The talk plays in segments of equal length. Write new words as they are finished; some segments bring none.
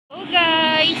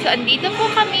Guys, so andito po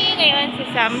kami ngayon sa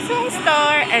Samsung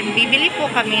store and bibili po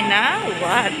kami ng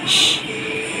watch.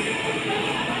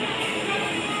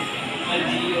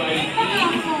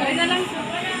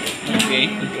 Okay.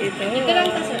 Ito lang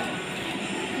to, sir.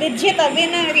 Legit, abi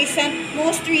na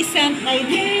most recent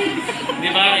idea. Di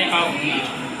ba, ikaw?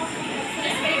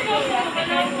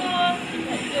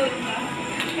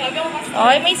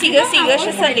 Okay, may siga-siga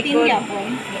siya sa likod.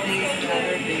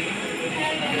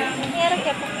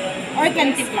 Or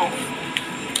 20 plus.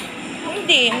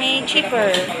 Hindi, may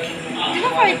cheaper. Di ba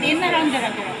 14 na lang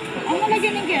dalaga? Ang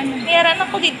malagyan ng gano'n. Meron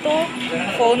ako dito.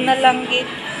 Phone na lang git.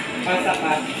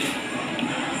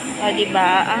 O,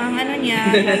 diba? Ang ano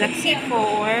niya, Galaxy 4.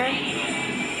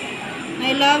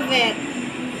 I love it.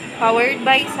 Powered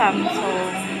by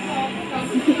Samsung.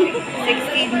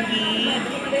 16 gig.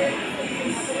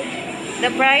 The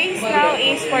price now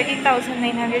is 40,990.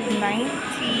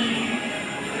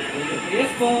 Yes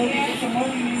po.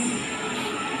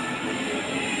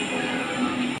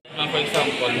 For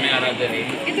example, may arada rin.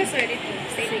 Ito, sir. Ito.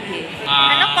 Sige.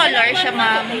 Anong color siya,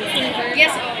 ma'am?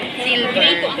 Yes, Silver.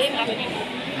 Okay.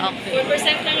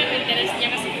 4% lang yung interest niya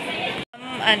kasi.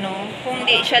 Ano, kung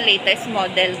di siya latest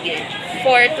model din.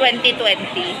 For 2020.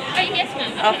 Ay, yes,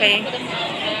 ma'am. Okay.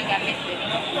 Gamit din.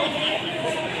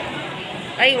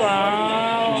 Ay,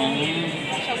 wow.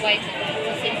 Siya white.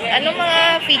 Silver. Anong mga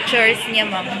features niya,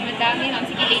 ma'am? Madami, ma'am.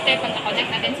 Sige, later, pag na-connect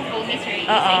natin sa phone ni sir, Oo.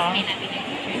 i-explain natin yung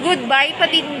features. Goodbye pa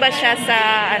din ba siya sa,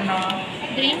 ano,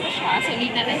 Drain ko siya. So,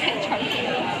 need na rin yung charging.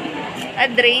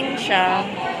 drain siya?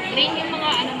 Drain yung mga,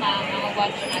 ma'am, mga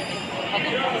watch natin.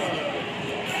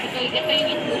 Ito yung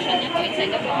inclusion niya to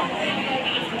inside the box.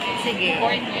 Sige.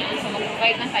 Cord niya. So,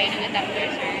 mag-provide na tayo ng adapter,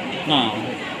 sir. No.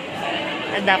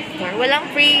 Adapter. Walang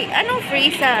free, anong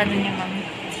free sa ano niya, ma'am?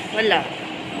 Wala.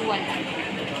 Wala.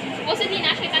 Supposedly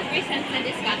na siya 10% na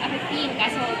discount at 15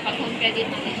 kaso pag home credit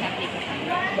natin siya applicable.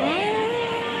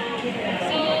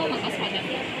 So, magkaswada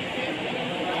din.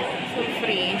 So,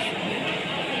 free.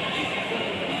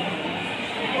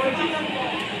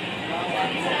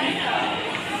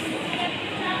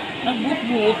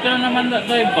 Nagbuot-buot ka na naman na,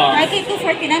 diba? Ay, kay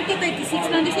 249 to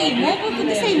 36 lang di sa imo. Kung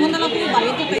di sa imo na lang po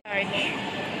balik ito. Charge.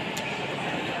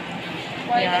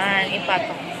 Yan,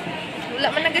 ipatok. Wala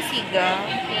man nagasiga.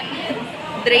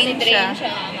 Drain siya.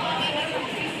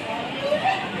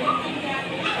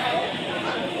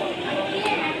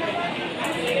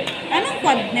 Anong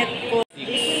quadnet po?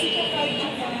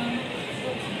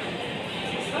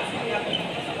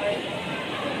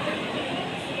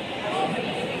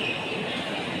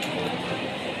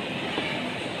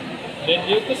 Then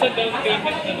due ko sa down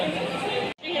payment na lang.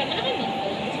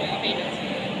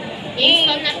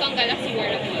 I-install na to ang Galaxy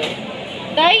Wearable.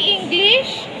 Thai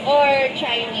English or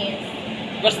Chinese?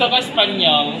 Basta ba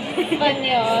Espanyol?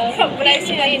 Espanyol. Price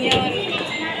Espanyol.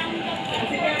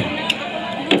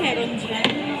 Ano meron dyan?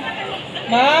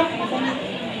 Ma'am?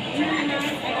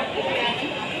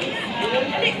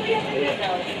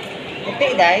 Ito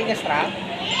iday, gastra?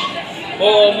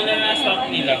 Oo, muna na stock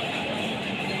nila.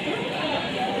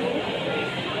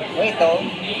 O ito?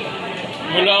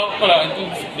 Wala pala, ito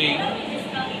display.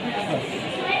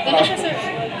 Ganda siya, sir.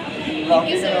 Thank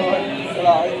you, sir.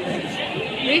 Wala.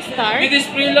 Restart? May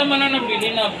display lang man na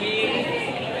nabili na,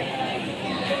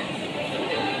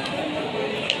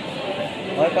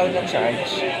 O ikaw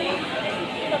nag-charge.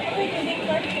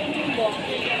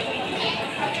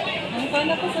 Ang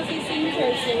kala ko sa sising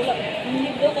charge, wala.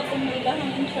 Hindi ko kung may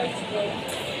lahang in charge ko.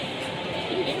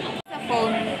 Sa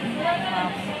phone.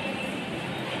 Ma'am.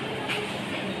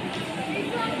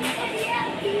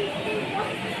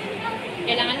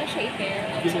 Kailangan lang siya i-pair.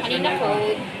 So, kanina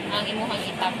code, ang imuhang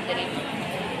i-tap din.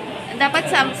 Dapat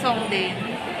Samsung din.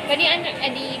 Kani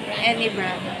any brand. Any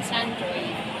brand. Sa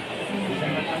Android.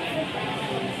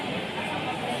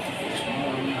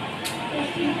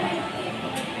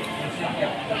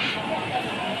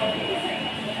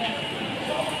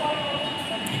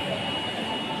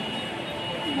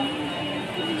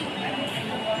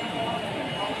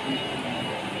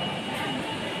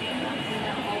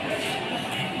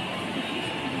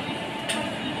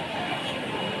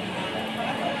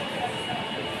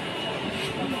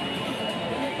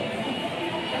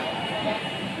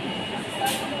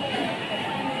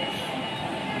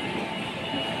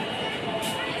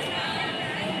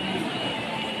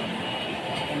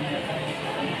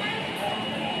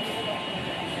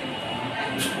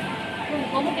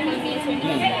 Como que mag-deal, sir?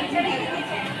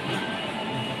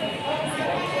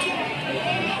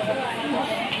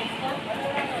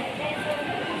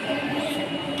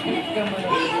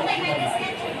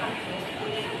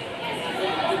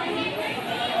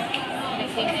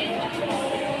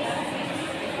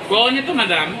 Kuha niyo to,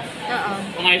 madam? Oo.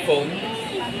 Ang iPhone.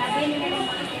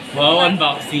 Wow,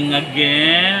 unboxing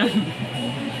again.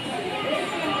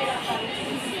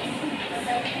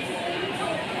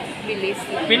 Bilis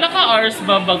lang. Pila ka hours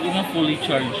ba bago mo fully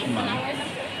charge, ma'am?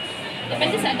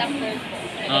 Depende sa adapter.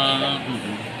 Mm.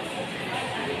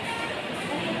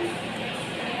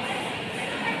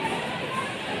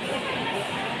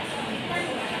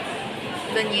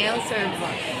 Daniel Serva.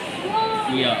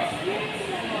 Yeah.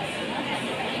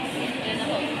 Yan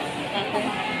ako.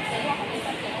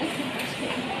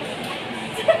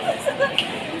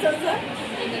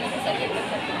 Hindi na ako sa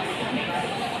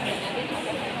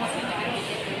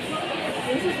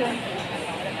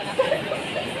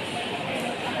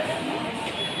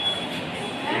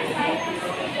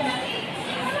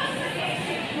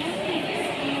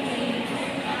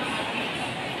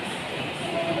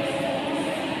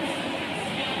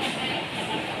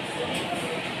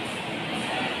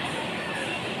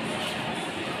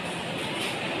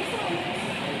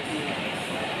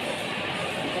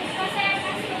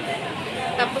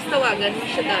Tapos tawagan mo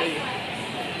siya dahil.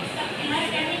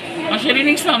 Actually,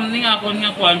 ning something ako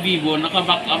nga kuan Vivo,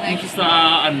 naka-back up mo siya sa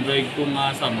Android ko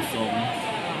nga Samsung.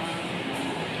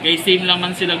 Kaya same lang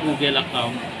man sila Google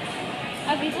account.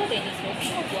 Vivo din is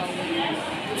Huawei.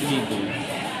 Vivo.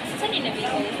 Saan yun na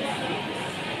Vivo?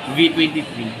 V23.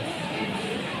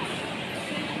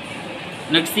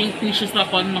 Nag-sync ni siya sa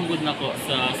kuan manggod nako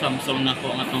sa Samsung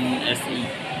nako nga tong SE.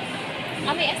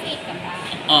 May S8 ka pa.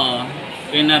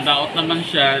 Kaya nadaot naman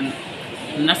siya.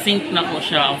 Na-sync na ko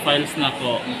siya ang files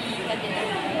nako. Pwede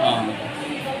na.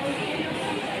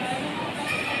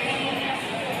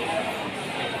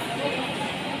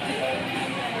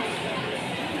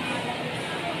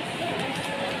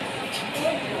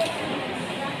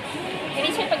 Kaya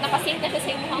siya, pag nakasync na siya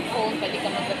sa iyong phone, pwede ka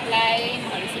mag-reply,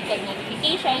 maka-receive ka ng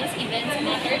notifications, even sa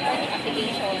mga third-party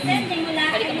applications.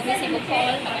 Pwede ka mag-receive of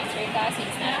call, mag-answer ka,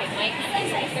 since na siya mic,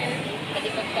 speaker, pwede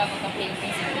ka mag-play ng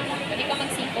music. Pwede ka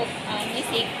mag-sync of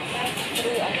music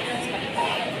through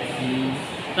Spotify.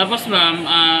 Tapos ma'am,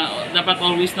 dapat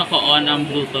always naka-on ang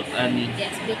Bluetooth ani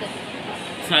Yes, Bluetooth.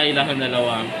 sa ilang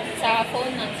dalawa. Sa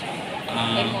phone lang siya.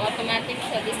 Ah. Then mo automatic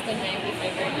siya disconnect if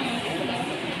ever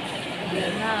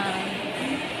Yan na.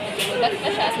 Ba't pa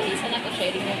siya? So, isa na to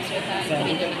siya. I-remove siya sa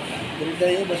screen na lang. Pero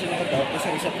tayo ba siya nakatawag kasi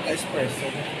isa pa ka-espresso.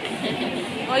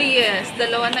 Oh yes,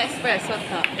 dalawa na espresso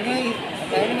ta. Ay,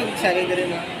 tayo na mag-sali na rin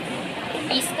ha.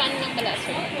 I-scan lang pala,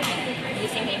 sir.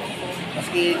 Using na yung phone.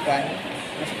 Maski kan,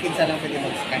 maski kinsa lang pwede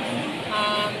mag-scan.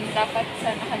 Dapat sa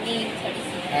naka-link sa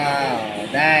receipt.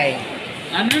 Dai.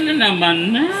 Ano na naman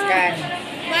na? Scan.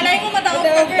 Malay mo mataot ka,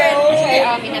 Mataot ka, girl. oh. Sir,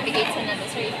 minabigate sa nato,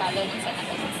 sir. I-follow lang sa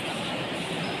nato system.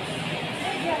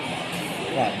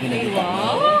 Wow, binagita mo.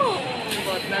 Wow!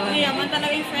 Bot na lang. Mayaman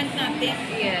talaga yung friend natin.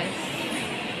 Yes.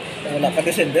 Wala pa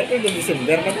December, pero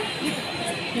December na ba?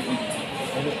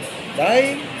 Dai.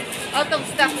 Out of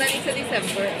stock na rin sa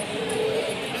December.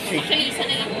 Actually, isa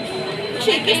na lang po siya.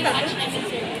 Shaky Naka-time stock. watch namin,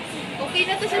 sir. Okay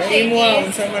na to sa Ay mo Shakey's.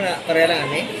 unsa man na pareha lang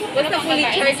ani? Basta fully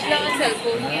charged lang ang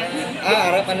cellphone niya.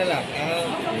 Arap na lang.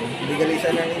 Legaliza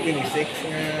na ng Binisix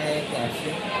nga klase.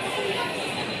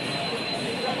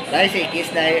 Dahil si Kiss,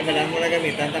 dahil malang mo na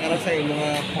gamitan, taka sa iyong mga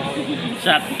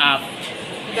Shut up.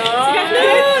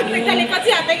 Dog! Nagtalipat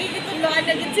siya, nagkikituluan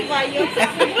na din si Bayo.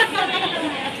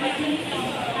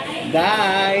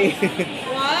 Dai!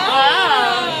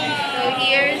 Wow! So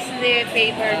here's the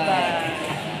paper bag.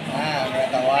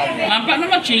 Matawag. Ma'am, paano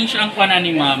ma-change ang kuan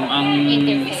ni ma'am? Ang...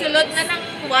 Interview. Isulot na ng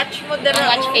watch mo dara. Ang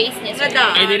watch face niya, sir.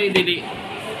 Nga Ay, dili.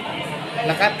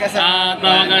 Lakat ka sa...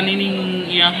 Tawagan nining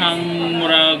iyahang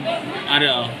murag...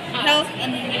 Ano? Health,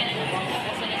 ano yun?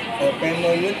 Open mo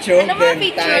YouTube, Ano mga then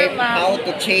feature, type ma'am? how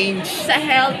to change. Sa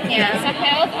health niya. Sa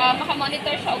health,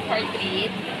 makamonitor siya og heart rate,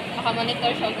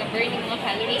 makamonitor siya og burning mga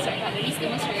calories or calories ni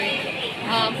mo, sir.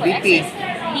 For BP. exercise,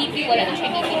 BP, wala na siya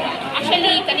BP pa.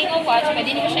 Actually, kanina watch, pwede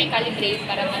nyo siya i-calibrate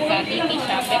para magka-BP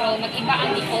siya, pero mag-iba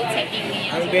ang default setting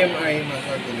niya. Ang BMI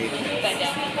mag-calculate. Pwede.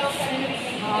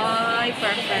 Ay,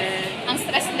 perfect. Ang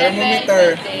stress level, Thermometer.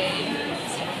 pwede.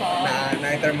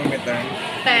 Na thermometer.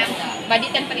 Temp. Body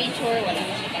temperature, wala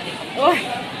na siya calibrate. Oh,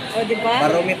 o diba?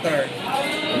 Barometer.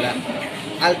 Wala.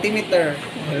 Altimeter.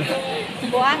 Wala.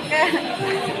 Buwang ka.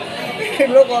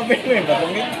 Hello, comment mo yung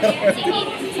barometer. Sige,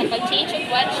 sa pag-change of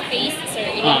watch face, sir,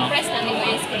 i-press lang nyo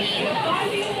yung screen.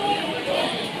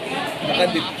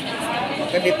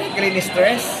 Makadetect ka rin ni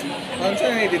stress. Ano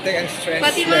saan i-detect ang stress?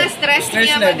 Pati mga stress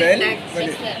niya level? ma-detect.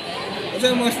 Stress level. Ano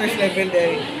saan mga stress level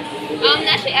dahil?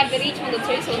 Na siya average mo,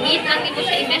 sir. So, need lang dito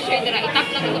siya i-measure dira. I-tap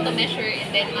lang dito to measure and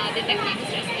then ma-detect na yung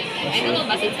stress level. I don't know,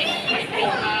 basit sa imong heart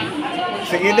rate ba?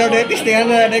 Sige daw, dentist, tingnan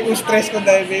na na kung stress ko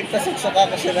diabetes. Tapos saka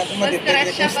ko sila kung Stress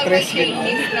madetect siya kung pag stress may yun.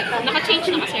 changes na to. Naka-change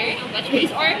na ka, sir, ang batch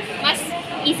base? Or mas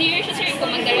easier siya, sir, kung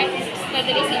mag-direct sa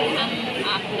dali sa imong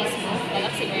app mismo,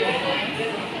 Galaxy Wearable.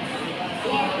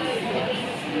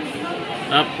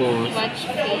 Tapos, Watch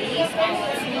face,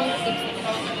 smooth tips na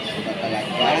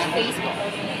watch face ko.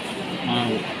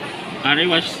 Ari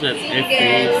watch that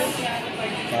FX.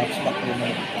 Tapos back to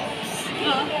my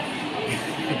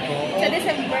Sa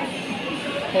December.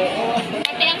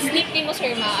 Pati ang sleep ni mo,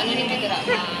 sir, ano ni Midra,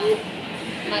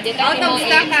 ma-detect Out mo of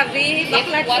stock, if Abi.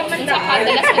 Baklat what naman sa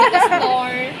kadalas mo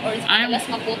ka-store or sa Ay. kadalas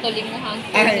maputol mo hang.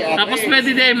 Ay, okay. Tapos pwede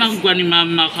din magkuha ni ma'am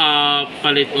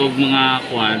makapalit og mga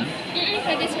kuan.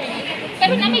 Pwede, sir.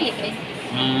 Pero na may liquid.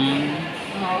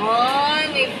 Ay,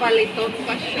 may paliton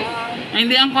pa siya. Ay,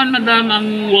 hindi ang kuan madam ang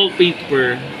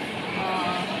wallpaper.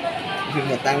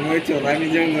 Matang mo, tsura ni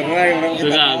Jong Nuray. Orang kita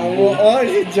Gago. tahu. Oh,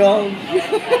 si Jong.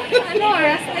 Ano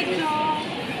oras na ito?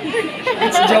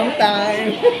 It's Jong time.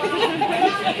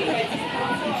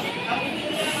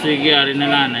 Sige, ari na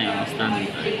lang na yung standing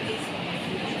time.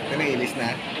 Ito na, ilis na.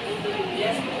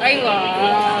 Ay,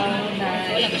 wow.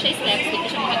 Wala ko siya steps, hindi ko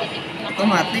siya makadetect.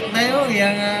 Automatic na yun.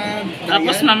 Yang,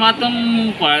 Tapos mama tong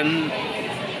kuan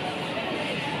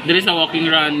diri sa walking,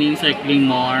 running, cycling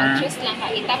more. Choose lang ka,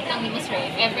 itap lang nimo, sir.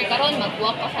 If ever karon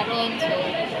mag-walk ka karon, so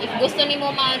if gusto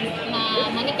nimo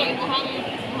ma-monitor mo hang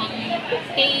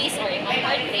pace or imong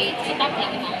heart rate, itap lang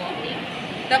nimo ang walking.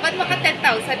 Dapat maka 10,000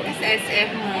 ka sa SM,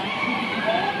 ha?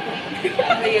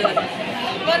 Ayun.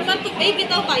 Pero man to pay,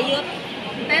 bitaw kayo.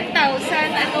 10,000,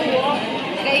 ano walk?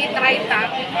 Kay try ta.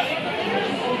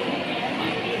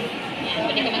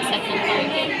 Pwede ka mag-set ng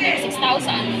target. Like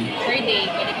 6,000 per day,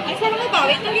 pwede ka Ay, mag-set. sana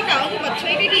mabawi itong ikaw. Ba't siya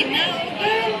hindi na?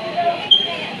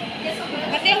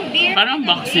 Pati ang beer. Parang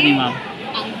vaccine ni ma'am.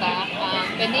 Ang back,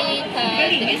 pwede ka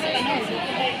dili sa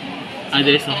Ah,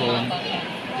 diri sa home.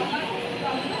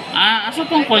 Asa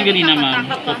tong kuan ganina ma'am?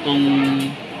 Tong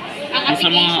ang sa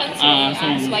mga, application, sa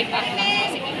mga- swipe up lang.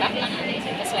 Sige, back lang natin.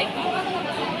 Sige, swipe up.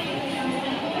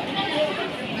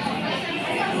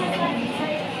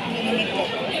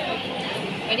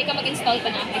 Pwede ka mag-install pa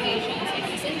ng applications like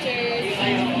Messenger.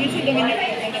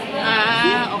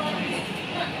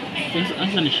 Okay.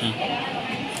 asa na siya?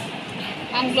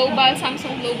 Ang global,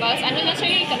 Samsung Global, ano na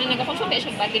sir, ito na nag-consume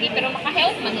siya battery, pero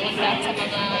maka-help man naman lahat sa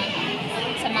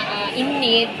mga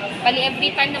in-need. Bali,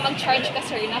 every time na mag-charge ka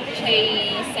sir, na po siya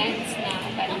sense na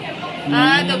parang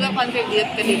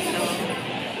Doga-contribute ka dito.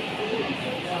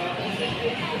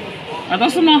 At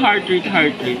sa mga heart rate,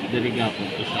 dali gapon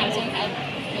to siya. Samsung Health.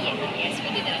 Yes,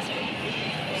 pwede na sir.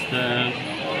 Step,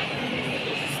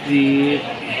 sleep,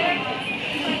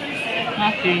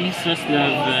 okay, stress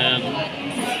level, okay.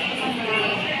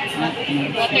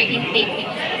 Water intake.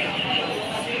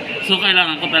 So,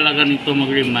 kailangan ko talaga nito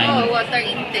mag-remind. Oh, water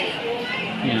intake.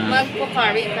 Yeah.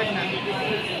 Magpo-carry ka na.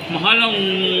 Mahal ang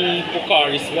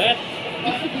Pocari Sweat.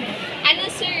 Ano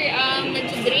sir,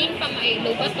 nag-drain pa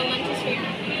lobat pa man siya sir.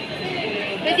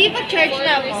 Pwede pa charge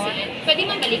na mo? 4%. Pwede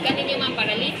mabalikan ninyo mga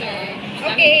para later.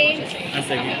 Okay.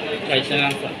 Sige. Charge na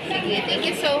lang po. Sige, thank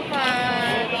you so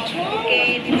much.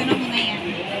 Okay, dito na muna yan.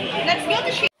 Let's go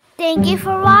to Thank you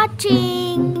for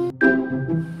watching.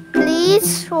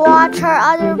 Please watch our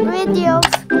other videos,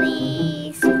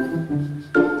 please.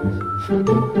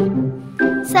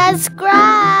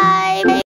 Subscribe.